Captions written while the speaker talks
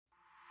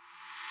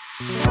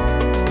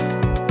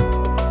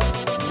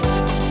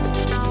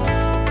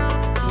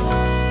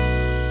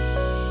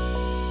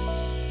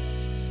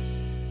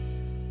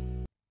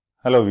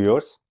Hello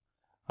viewers,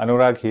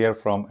 Anurag here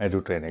from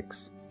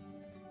EduTrainex.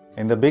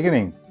 In the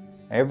beginning,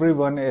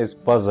 everyone is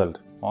puzzled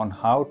on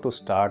how to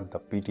start the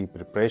PT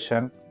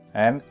preparation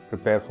and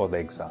prepare for the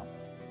exam.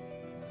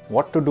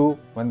 What to do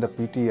when the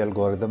PT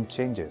algorithm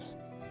changes?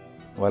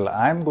 Well,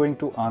 I am going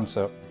to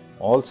answer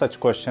all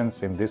such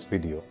questions in this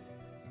video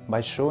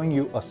by showing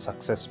you a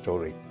success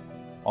story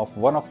of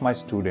one of my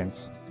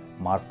students,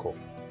 Marco,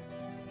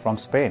 from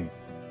Spain,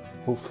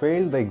 who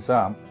failed the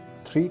exam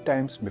 3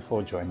 times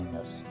before joining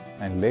us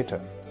and later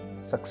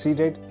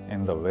succeeded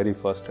in the very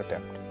first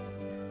attempt.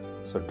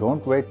 So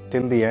don't wait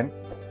till the end,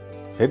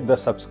 hit the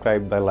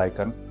subscribe bell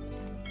icon.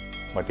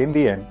 But in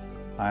the end,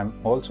 I am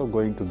also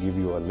going to give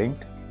you a link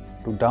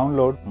to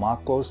download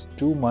Marco's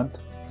 2-month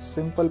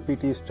simple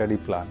PT study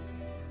plan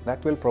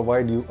that will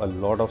provide you a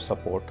lot of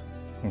support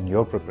in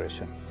your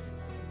preparation.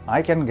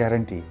 I can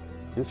guarantee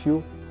if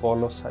you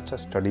follow such a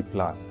study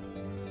plan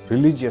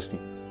religiously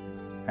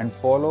and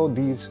follow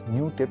these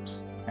new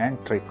tips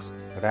and tricks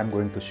that I am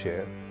going to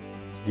share,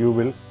 you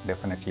will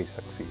definitely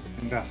succeed.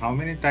 And how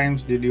many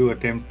times did you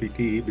attempt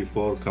PTE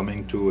before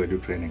coming to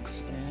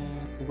EduTrainex?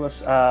 It was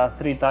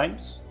 3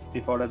 times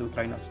before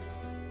EduTrainex.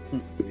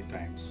 3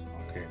 times,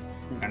 okay.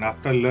 And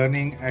after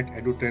learning at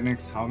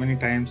EduTrainex, how many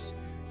times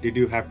did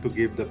you have to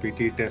give the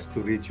PTE test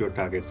to reach your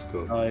target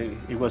score?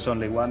 It was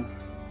only one,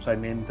 so I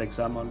mean the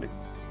exam only.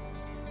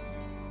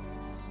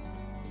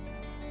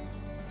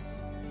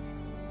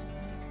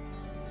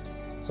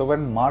 So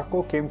when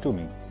Marco came to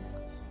me,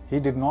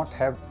 he did not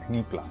have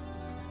any plan.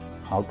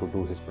 How to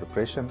do his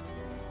preparation,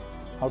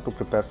 how to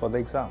prepare for the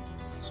exam.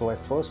 So I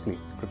firstly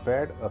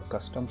prepared a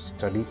custom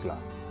study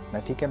plan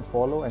that he can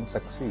follow and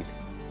succeed.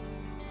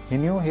 He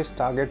knew his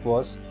target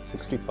was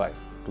 65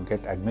 to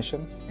get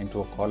admission into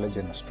a college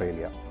in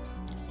Australia.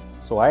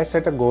 So I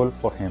set a goal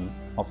for him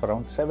of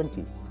around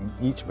 70 in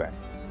each band.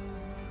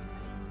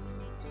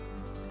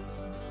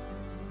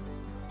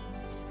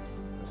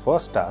 The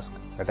first task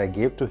that I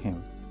gave to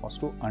him was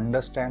to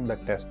understand the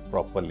test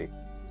properly,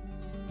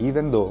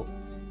 even though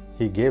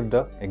he gave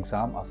the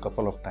exam a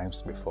couple of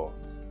times before.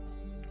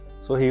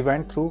 So he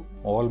went through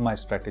all my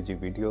strategy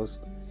videos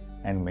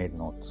and made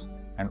notes,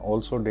 and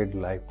also did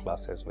live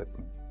classes with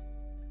me.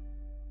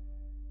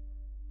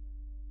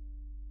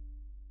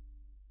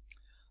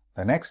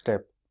 The next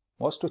step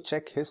was to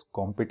check his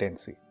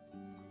competency.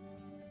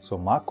 So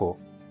Marco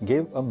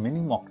gave a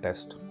mini mock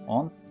test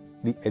on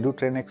the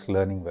EduTrainex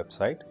learning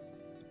website,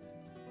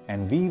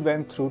 and we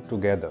went through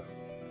together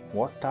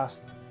what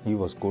tasks he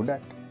was good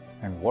at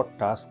and what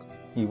tasks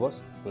he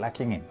was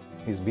lacking in,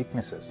 his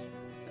weaknesses.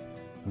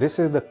 This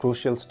is the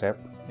crucial step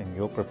in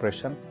your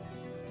preparation.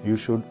 You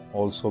should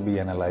also be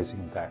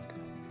analyzing that.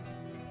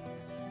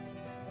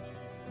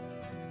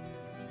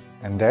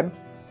 And then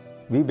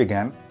we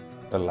began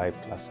the live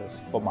classes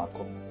for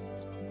Marco,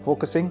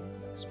 focusing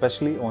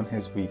especially on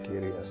his weak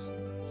areas.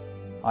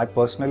 I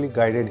personally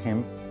guided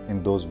him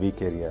in those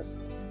weak areas,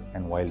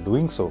 and while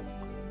doing so,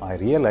 I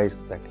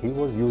realized that he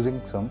was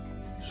using some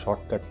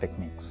shortcut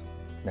techniques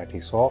that he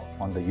saw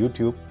on the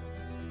YouTube,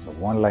 the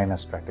one-liner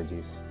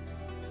strategies.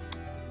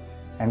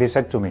 And he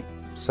said to me,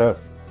 "Sir,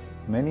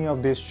 many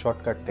of these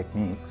shortcut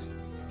techniques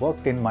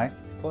worked in my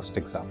first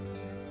exam,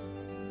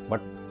 but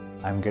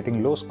I'm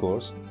getting low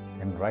scores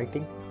in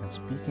writing and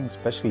speaking,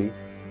 especially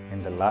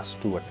in the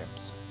last 2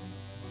 attempts.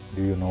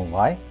 Do you know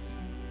why?"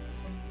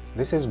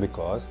 This is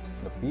because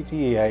the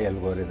PTE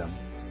algorithm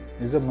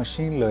is a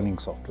machine learning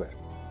software,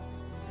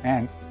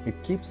 and it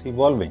keeps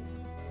evolving,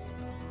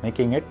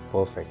 making it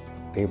perfect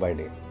day by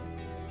day.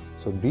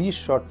 So these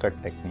shortcut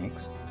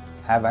techniques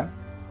have an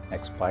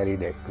expiry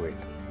date to it.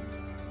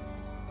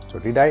 So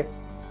did I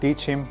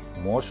teach him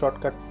more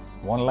shortcut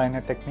one-liner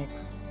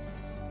techniques?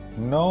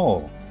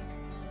 No,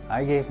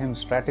 I gave him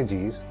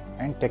strategies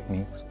and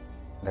techniques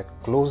that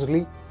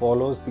closely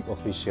follows the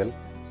official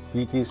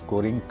PT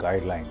scoring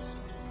guidelines.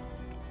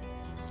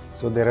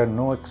 So there are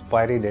no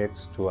expiry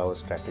dates to our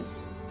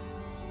strategies.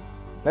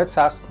 Let's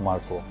ask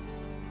Marco,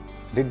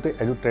 did the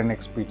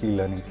EduTrainex PT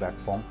learning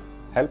platform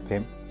help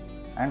him,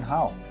 and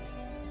how?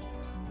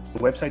 The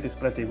website is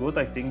pretty good.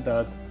 I think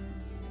that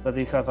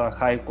it has a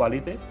high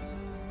quality,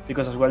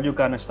 because as well you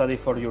can study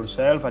for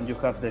yourself and you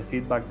have the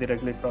feedback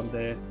directly from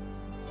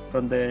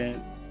the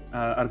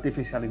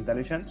artificial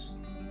intelligence.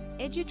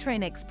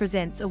 EduTrainex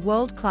presents a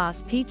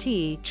world-class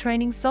PTE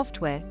training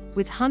software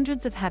with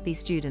hundreds of happy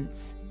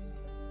students.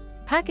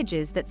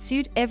 Packages that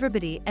suit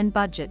everybody and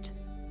budget.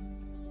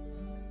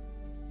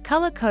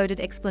 Color-coded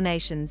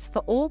explanations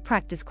for all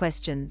practice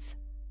questions.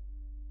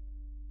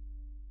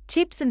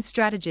 Tips and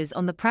strategies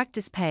on the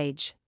practice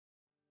page.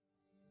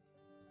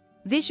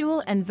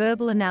 Visual and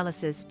verbal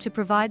analysis to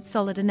provide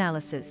solid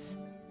analysis.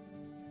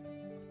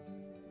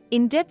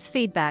 In-depth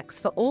feedbacks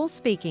for all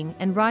speaking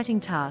and writing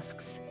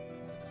tasks.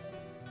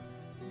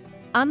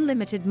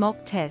 Unlimited mock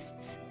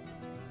tests.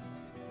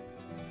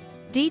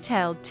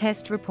 Detailed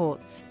test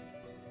reports.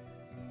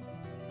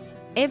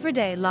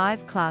 Everyday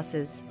live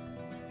classes.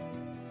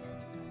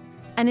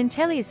 An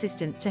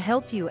IntelliAssistant to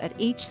help you at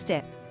each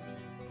step.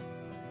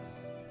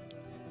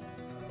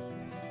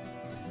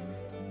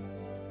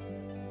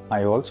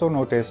 I also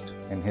noticed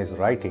in his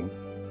writing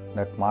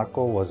that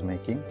Marco was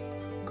making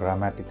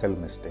grammatical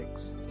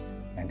mistakes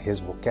and his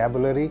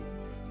vocabulary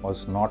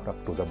was not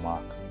up to the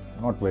mark,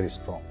 not very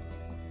strong.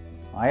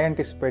 I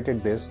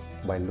anticipated this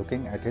by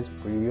looking at his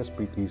previous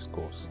PTE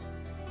scores.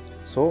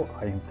 So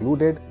I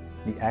included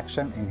the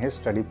action in his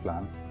study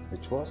plan,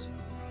 which was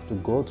to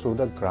go through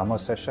the grammar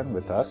session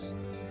with us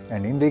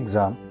and in the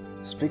exam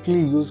strictly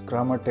use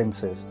grammar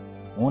tenses,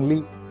 only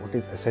what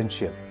is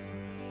essential.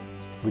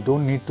 We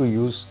don't need to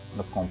use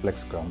the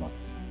complex grammar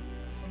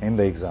in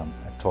the exam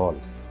at all.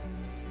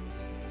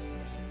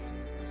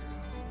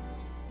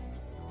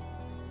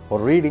 For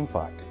reading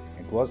part,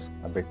 it was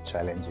a bit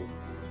challenging.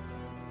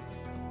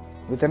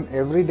 With an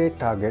everyday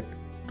target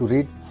to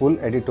read full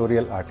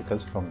editorial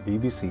articles from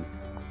BBC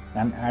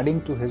and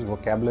adding to his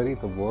vocabulary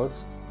the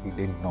words he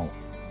didn't know.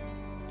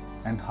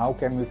 And how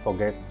can we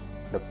forget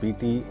the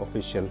PTE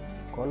official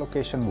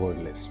collocation word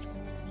list?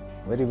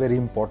 Very, very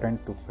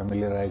important to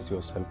familiarize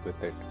yourself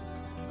with it.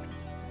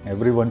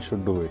 Everyone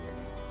should do it.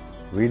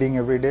 Reading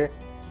every day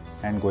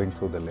and going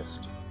through the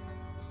list.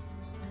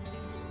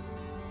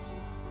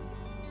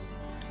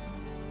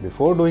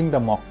 Before doing the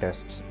mock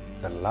tests,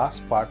 the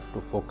last part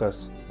to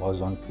focus was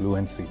on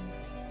fluency,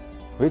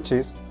 which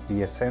is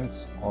the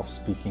essence of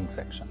speaking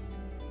section.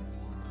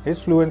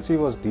 His fluency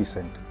was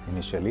decent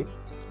initially,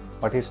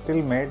 but he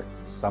still made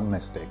some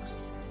mistakes,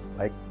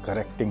 like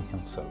correcting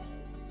himself,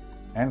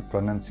 and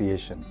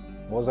pronunciation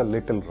was a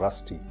little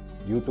rusty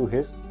due to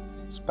his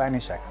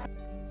Spanish accent.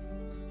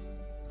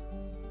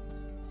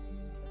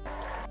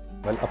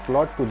 Well,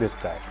 applaud to this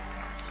guy.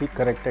 He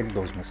corrected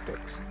those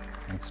mistakes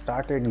and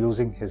started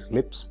using his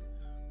lips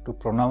to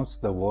pronounce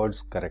the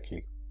words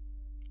correctly.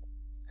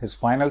 His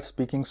final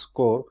speaking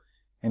score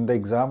in the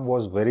exam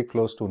was very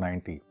close to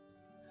 90.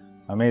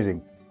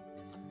 Amazing.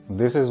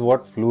 This is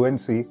what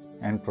fluency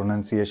and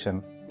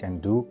pronunciation can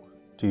do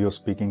to your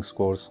speaking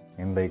scores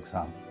in the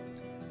exam.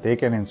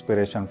 Take an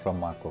inspiration from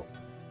Marco.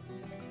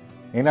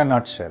 In a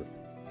nutshell,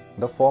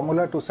 the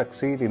formula to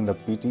succeed in the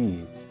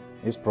PTE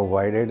is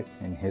provided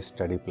in his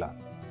study plan.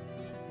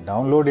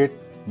 Download it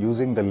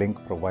using the link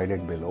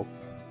provided below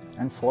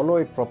and follow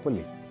it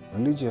properly,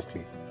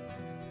 religiously.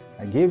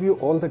 I gave you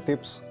all the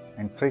tips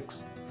and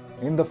tricks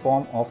in the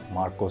form of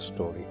Marco's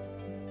story.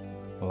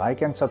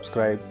 Like and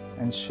subscribe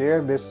and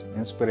share this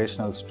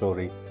inspirational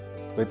story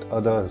with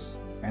others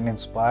and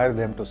inspire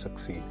them to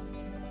succeed.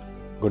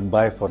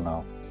 Goodbye for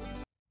now.